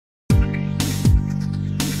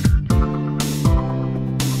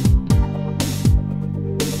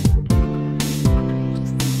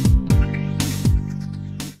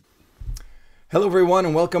Hello everyone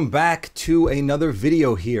and welcome back to another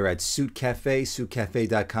video here at SUITCAFE,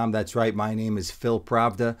 SUITCAFE.com. That's right, my name is Phil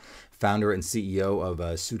Pravda, founder and CEO of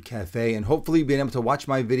SUITCAFE, and hopefully you've been able to watch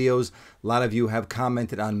my videos. A lot of you have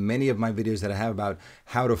commented on many of my videos that I have about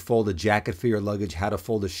how to fold a jacket for your luggage, how to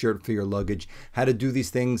fold a shirt for your luggage, how to do these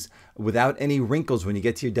things without any wrinkles when you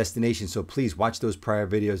get to your destination. So please watch those prior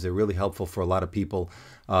videos. They're really helpful for a lot of people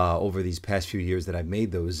over these past few years that I've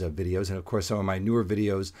made those videos. And of course, some of my newer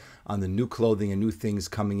videos on the new clothing and new things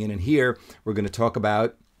coming in. And here we're going to talk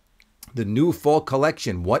about the new fall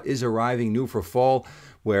collection. What is arriving new for fall?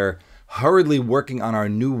 We're hurriedly working on our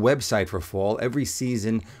new website for fall. Every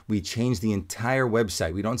season we change the entire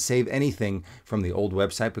website. We don't save anything from the old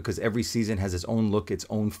website because every season has its own look, its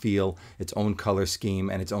own feel, its own color scheme,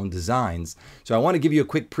 and its own designs. So I want to give you a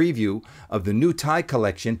quick preview of the new tie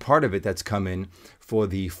collection, part of it that's come in for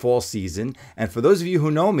the fall season. And for those of you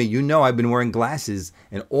who know me, you know I've been wearing glasses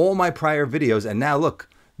in all my prior videos, and now look,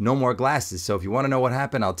 no more glasses. So if you want to know what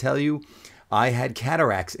happened, I'll tell you. I had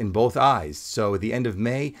cataracts in both eyes. So at the end of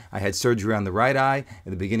May, I had surgery on the right eye. At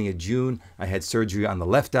the beginning of June, I had surgery on the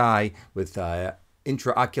left eye with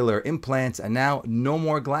intraocular implants, and now no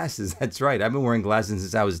more glasses. That's right. I've been wearing glasses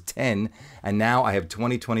since I was 10, and now I have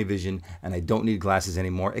 20/20 vision, and I don't need glasses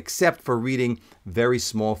anymore, except for reading very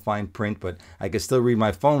small fine print, but I can still read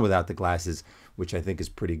my phone without the glasses, which I think is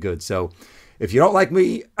pretty good. So if you don't like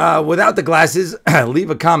me without the glasses, leave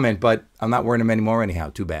a comment, but I'm not wearing them anymore anyhow.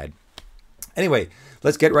 Too bad. Anyway,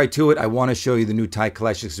 let's get right to it. I want to show you the new tie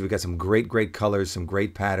collection because we've got some great colors, some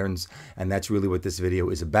great patterns, and that's really what this video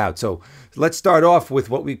is about. So let's start off with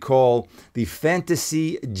what we call the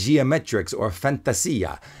Fantasy Geometrics, or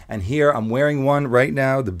Fantasia. And here I'm wearing one right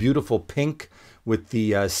now, the beautiful pink with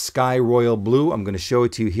the sky royal blue. I'm going to show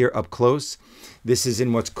it to you here up close. This is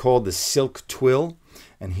in what's called the silk twill.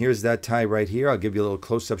 And here's that tie right here. I'll give you a little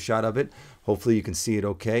close-up shot of it. Hopefully you can see it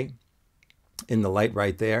okay in the light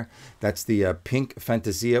right there. That's the pink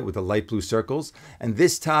Fantasia with the light blue circles. And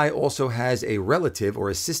this tie also has a relative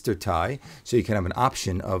or a sister tie, so you can have an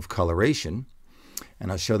option of coloration.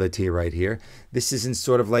 And I'll show that to you right here. This is in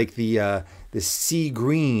sort of like the sea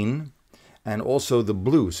green and also the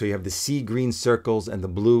blue. So you have the sea green circles and the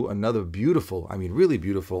blue, another beautiful, I mean really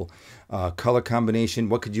beautiful color combination.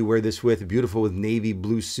 What could you wear this with? Beautiful with navy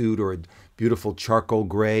blue suit or a beautiful charcoal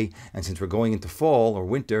gray. And since we're going into fall or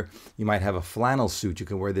winter, you might have a flannel suit. You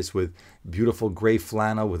can wear this with beautiful gray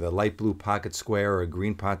flannel with a light blue pocket square or a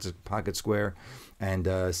green pocket square.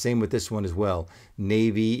 And same with this one as well.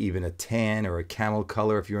 Navy, even a tan or a camel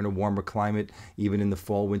color if you're in a warmer climate, even in the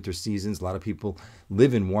fall, winter seasons. A lot of people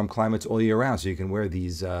live in warm climates all year round, so you can wear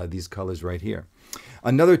these colors right here.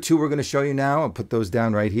 Another two we're going to show you now. I'll put those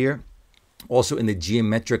down right here. Also in the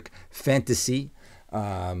Geometric Fantasy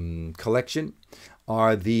collection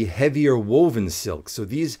are the heavier woven silks. So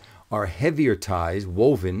these are heavier ties,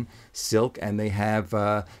 woven silk, and they have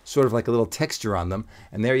sort of like a little texture on them.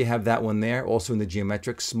 And there you have that one there, also in the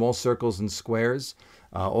geometric, small circles and squares.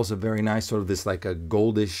 Also very nice, sort of this like a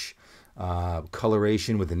goldish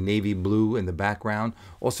coloration with a navy blue in the background.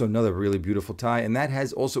 Also another really beautiful tie. And that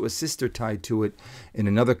has also a sister tie to it in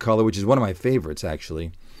another color, which is one of my favorites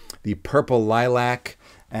actually. The purple lilac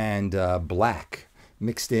and black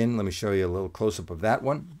mixed in. Let me show you a little close-up of that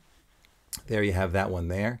one. There you have that one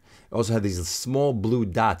there. Also have these small blue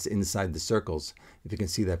dots inside the circles, if you can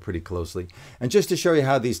see that pretty closely. And just to show you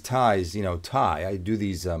how these ties, tie, I do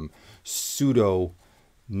these pseudo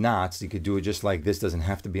knots. You could do it just like this, doesn't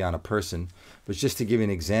have to be on a person, but just to give you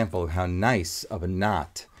an example of how nice of a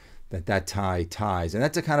knot that tie ties. And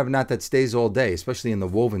that's a kind of knot that stays all day, especially in the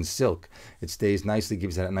woven silk. It stays nicely,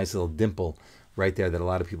 gives that a nice little dimple right there that a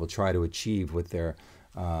lot of people try to achieve with their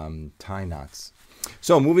tie knots.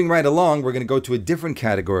 So moving right along, we're going to go to a different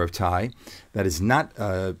category of tie that is not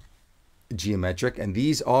geometric, and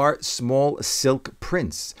these are small silk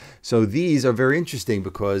prints. So these are very interesting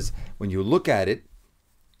because when you look at it,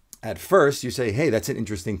 at first you say, hey, that's an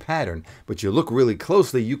interesting pattern. But you look really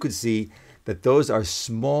closely, you could see that those are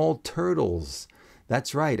small turtles.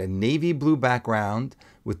 That's right, a navy blue background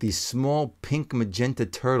with these small pink magenta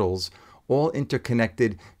turtles all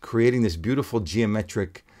interconnected, creating this beautiful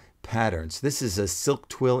geometric pattern. So this is a silk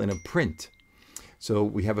twill in a print. So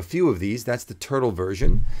we have a few of these. That's the turtle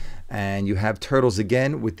version. And you have turtles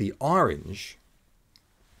again with the orange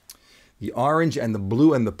and the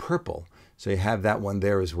blue and the purple. So you have that one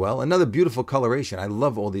there as well. Another beautiful coloration. I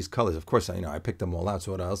love all these colors. Of course, I picked them all out.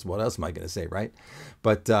 So what else am I going to say, right?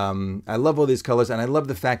 But I love all these colors. And I love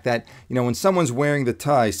the fact that, when someone's wearing the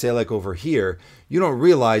tie, say like over here, you don't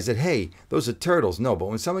realize that, hey, those are turtles. No, but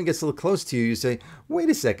when someone gets a little close to you, you say, wait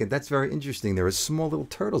a second, that's very interesting. There are small little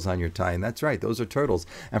turtles on your tie. And that's right, those are turtles.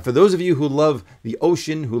 And for those of you who love the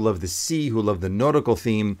ocean, who love the sea, who love the nautical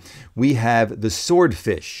theme, we have the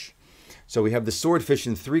swordfish. So we have the swordfish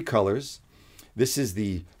in 3 colors. This is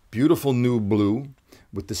the beautiful new blue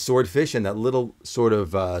with the swordfish and that little sort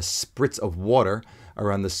of spritz of water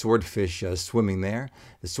around the swordfish swimming there.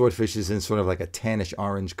 The swordfish is in sort of like a tannish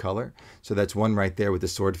orange color. So that's one right there with the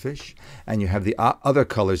swordfish. And you have the other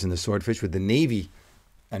colors in the swordfish with the navy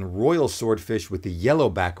and royal swordfish with the yellow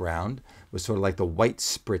background with sort of like the white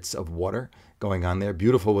spritz of water going on there.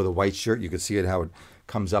 Beautiful with a white shirt. You can see it how it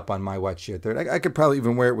comes up on my white shirt there. I could probably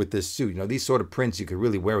even wear it with this suit. These sort of prints you could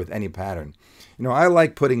really wear with any pattern. I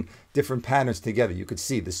like putting different patterns together. You could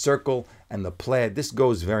see the circle and the plaid. This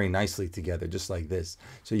goes very nicely together, just like this.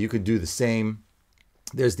 So you could do the same.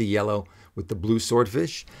 There's the yellow with the blue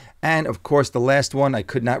swordfish. And of course, the last one, I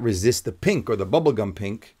could not resist the pink or the bubblegum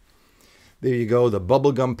pink. There you go, the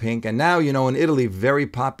bubblegum pink. And now, in Italy, very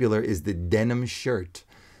popular is the denim shirt.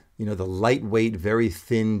 The lightweight, very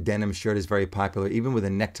thin denim shirt is very popular. Even with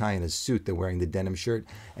a necktie and a suit, they're wearing the denim shirt.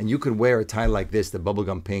 And you could wear a tie like this, the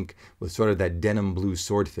bubblegum pink, with sort of that denim blue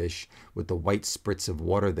swordfish with the white spritz of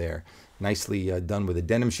water there. Nicely done with a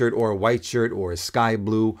denim shirt or a white shirt or a sky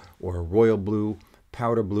blue or a royal blue,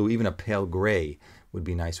 powder blue, even a pale gray would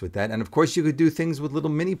be nice with that. And of course, you could do things with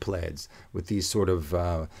little mini plaids with these sort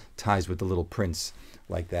of ties with the little prints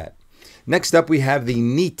like that. Next up, we have the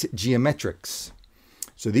neat geometrics.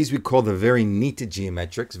 So these we call the very neat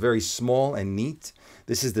geometrics, very small and neat.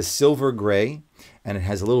 This is the silver gray, and it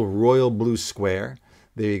has a little royal blue square.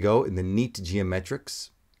 There you go, in the neat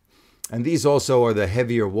geometrics. And these also are the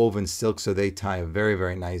heavier woven silk, so they tie a very,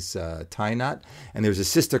 very nice tie knot. And there's a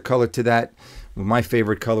sister color to that. My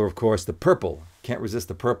favorite color, of course, the purple. Can't resist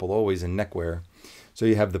the purple, always in neckwear. So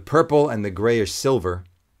you have the purple and the grayish silver.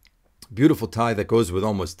 Beautiful tie that goes with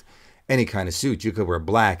almost any kind of suit. You could wear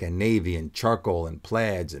black and navy and charcoal and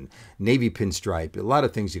plaids and navy pinstripe. A lot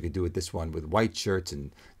of things you could do with this one with white shirts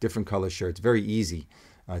and different color shirts. Very easy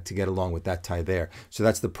to get along with that tie there. So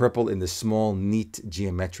that's the purple in the small, neat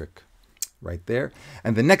geometric right there.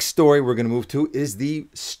 And the next story we're going to move to is the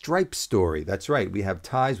stripe story. That's right. We have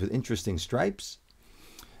ties with interesting stripes.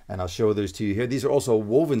 And I'll show those to you here. These are also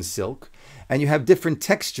woven silk. And you have different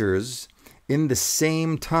textures in the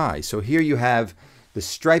same tie. So here you have the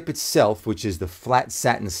stripe itself, which is the flat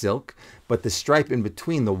satin silk, but the stripe in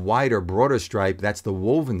between, the wider, broader stripe, that's the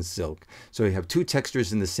woven silk. So you have 2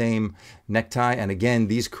 textures in the same necktie, and again,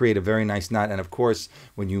 these create a very nice knot. And of course,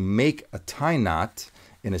 when you make a tie knot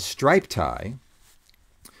in a stripe tie,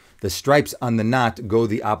 the stripes on the knot go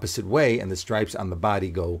the opposite way, and the stripes on the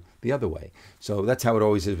body go the other way. So that's how it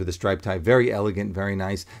always is with a stripe tie. Very elegant, very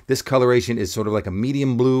nice. This coloration is sort of like a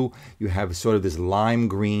medium blue. You have sort of this lime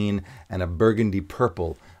green and a burgundy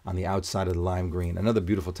purple on the outside of the lime green. Another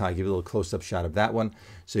beautiful tie. Give you a little close-up shot of that one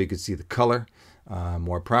so you can see the color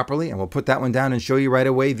more properly. And we'll put that one down and show you right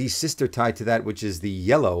away the sister tie to that, which is the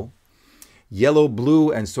yellow,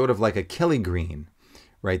 blue, and sort of like a Kelly green.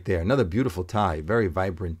 Right there, another beautiful tie, very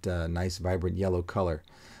vibrant, nice, vibrant yellow color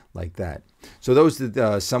like that. So those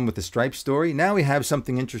are some with the stripe story. Now we have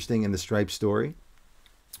something interesting in the stripe story.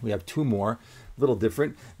 We have 2 more, a little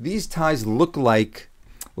different. These ties look like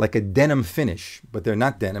a denim finish, but they're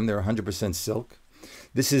not denim. They're 100% silk.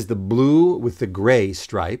 This is the blue with the gray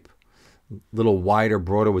stripe, a little wider,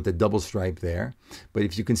 broader with the double stripe there. But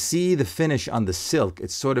if you can see the finish on the silk,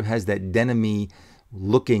 it sort of has that denim-y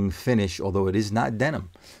looking finish, although it is not denim.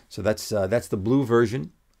 So that's the blue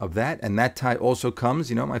version of that. And that tie also comes,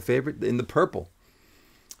 my favorite, in the purple,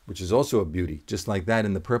 which is also a beauty. Just like that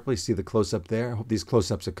in the purple. You see the close-up there? I hope these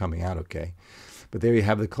close-ups are coming out okay. But there you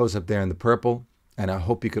have the close-up there in the purple. And I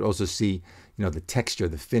hope you could also see, the texture,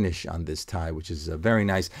 the finish on this tie, which is very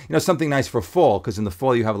nice. Something nice for fall, because in the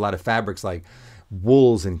fall you have a lot of fabrics like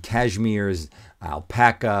wools and cashmeres,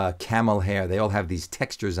 alpaca, camel hair. They all have these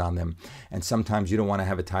textures on them. And sometimes you don't want to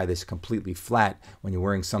have a tie that's completely flat when you're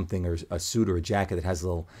wearing something, or a suit or a jacket that has a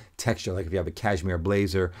little texture, like if you have a cashmere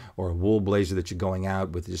blazer or a wool blazer that you're going out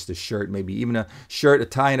with, just a shirt, maybe even a shirt, a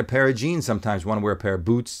tie, and a pair of jeans. Sometimes you want to wear a pair of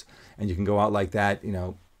boots, and you can go out like that,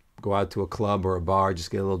 go out to a club or a bar,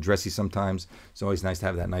 just get a little dressy sometimes. It's always nice to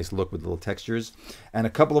have that nice look with little textures. And a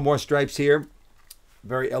couple of more stripes here.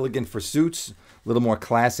 Very elegant for suits, a little more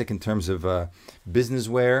classic in terms of business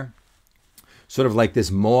wear. sort of like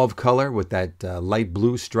this mauve color with that light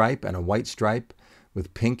blue stripe and a white stripe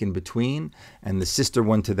with pink in between. And the sister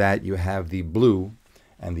one to that, you have the blue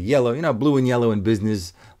and the yellow. You know, blue and yellow in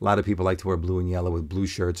business. A lot of people like to wear blue and yellow with blue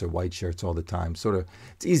shirts or white shirts all the time. Sort of,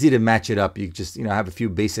 it's easy to match it up. You just, you know, have a few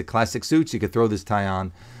basic classic suits. You could throw this tie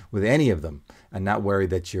on with any of them and not worry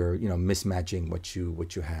that you're, you know, mismatching what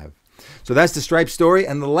you have. So that's the stripe story.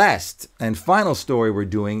 And the last and final story we're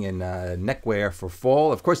doing in neckwear for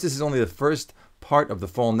fall. Of course, this is only the first part of the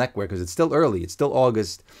fall neckwear because it's still early. It's still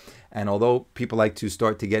August. And although people like to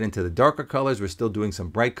start to get into the darker colors, we're still doing some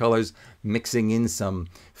bright colors, mixing in some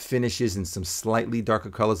finishes and some slightly darker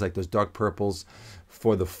colors like those dark purples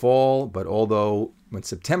for the fall. But although when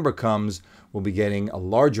September comes, we'll be getting a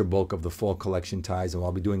larger bulk of the fall collection ties, and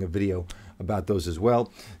I'll be doing a video about those as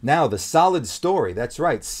well. Now, the solid story. That's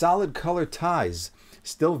right. Solid color ties,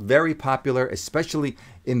 still very popular, especially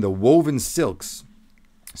in the woven silks.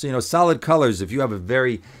 So, you know, solid colors, if you have a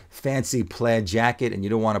very fancy plaid jacket and you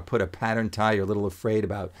don't want to put a pattern tie, you're a little afraid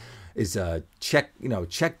about is a check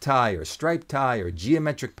tie or stripe tie or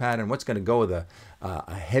geometric pattern, what's going to go with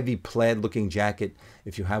a heavy plaid looking jacket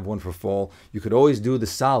if you have one for fall. You could always do the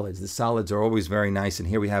solids. The solids are always very nice. And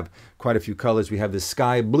here we have quite a few colors. We have the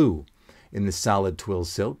sky blue in the solid twill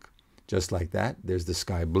silk, just like that. There's the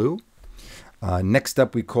sky blue. Next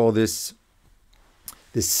up, we call this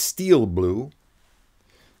steel blue.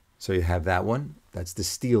 So you have that one. That's the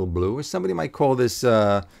steel blue. Or somebody might call this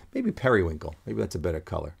maybe periwinkle. Maybe that's a better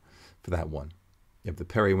color for that one. You have the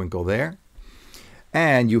periwinkle there.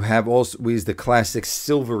 And you have also the classic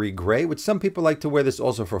silvery gray, which some people like to wear this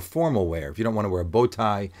also for formal wear. If you don't want to wear a bow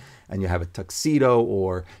tie and you have a tuxedo,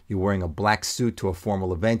 or you're wearing a black suit to a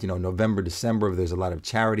formal event, you know, November, December, there's a lot of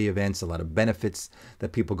charity events, a lot of benefits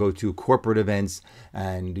that people go to, corporate events,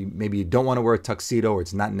 and maybe you don't want to wear a tuxedo or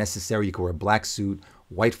it's not necessary. You can wear a black suit,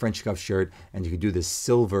 white French cuff shirt, and you could do this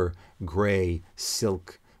silver gray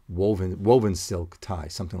silk woven silk tie,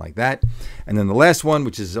 something like that. And then the last one,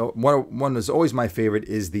 which is one that's always my favorite,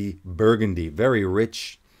 is the burgundy. Very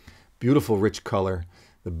rich, beautiful, rich color.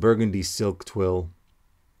 The burgundy silk twill,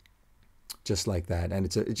 just like that. And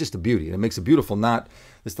it's just a beauty. And it makes a beautiful knot.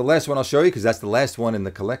 It's the last one I'll show you because that's the last one in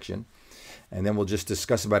the collection. And then we'll just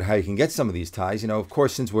discuss about how you can get some of these ties. You know, of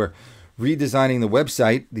course, since we're redesigning the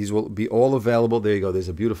website, these will be all available. There you go. There's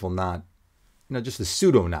a beautiful knot. You know, just a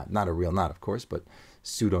pseudo knot, not a real knot, of course, but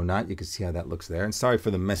pseudo knot. You can see how that looks there. And sorry for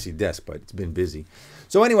the messy desk, but it's been busy.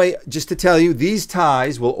 So anyway, just to tell you, these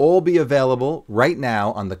ties will all be available right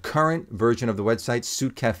now on the current version of the website,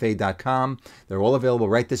 SUITCAFE.com. They're all available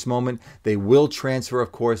right this moment. They will transfer,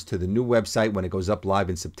 of course, to the new website when it goes up live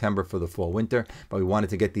in September for the fall winter. But we wanted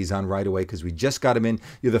to get these on right away because we just got them in.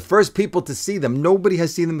 You're the first people to see them. Nobody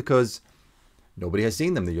has seen them because nobody has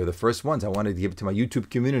seen them. You're the first ones. I wanted to give it to my YouTube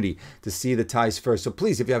community to see the ties first. So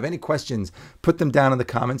please, if you have any questions, put them down in the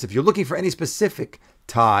comments. If you're looking for any specific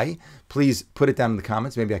tie, please put it down in the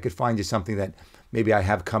comments. Maybe I could find you something that maybe I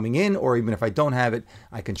have coming in, or even if I don't have it,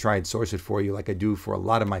 I can try and source it for you like I do for a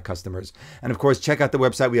lot of my customers. And of course, check out the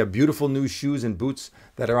website. We have beautiful new shoes and boots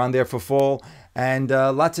that are on there for fall, and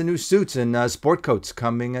lots of new suits and sport coats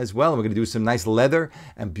coming as well. And we're going to do some nice leather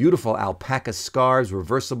and beautiful alpaca scarves,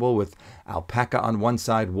 reversible with alpaca on one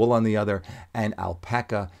side, wool on the other, and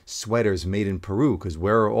alpaca sweaters made in Peru, because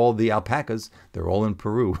where are all the alpacas? They're all in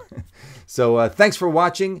Peru. So thanks for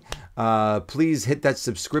watching. Please hit that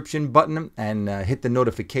subscription button and hit the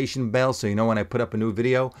notification bell so you know when I put up a new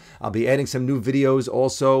video. I'll be adding some new videos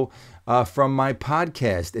also from my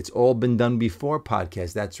podcast. It's All Been Done Before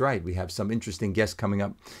podcast. That's right. We have some interesting guests coming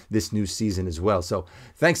up this new season as well. So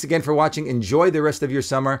thanks again for watching. Enjoy the rest of your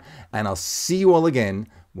summer, and I'll see you all again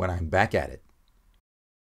when I'm back at it.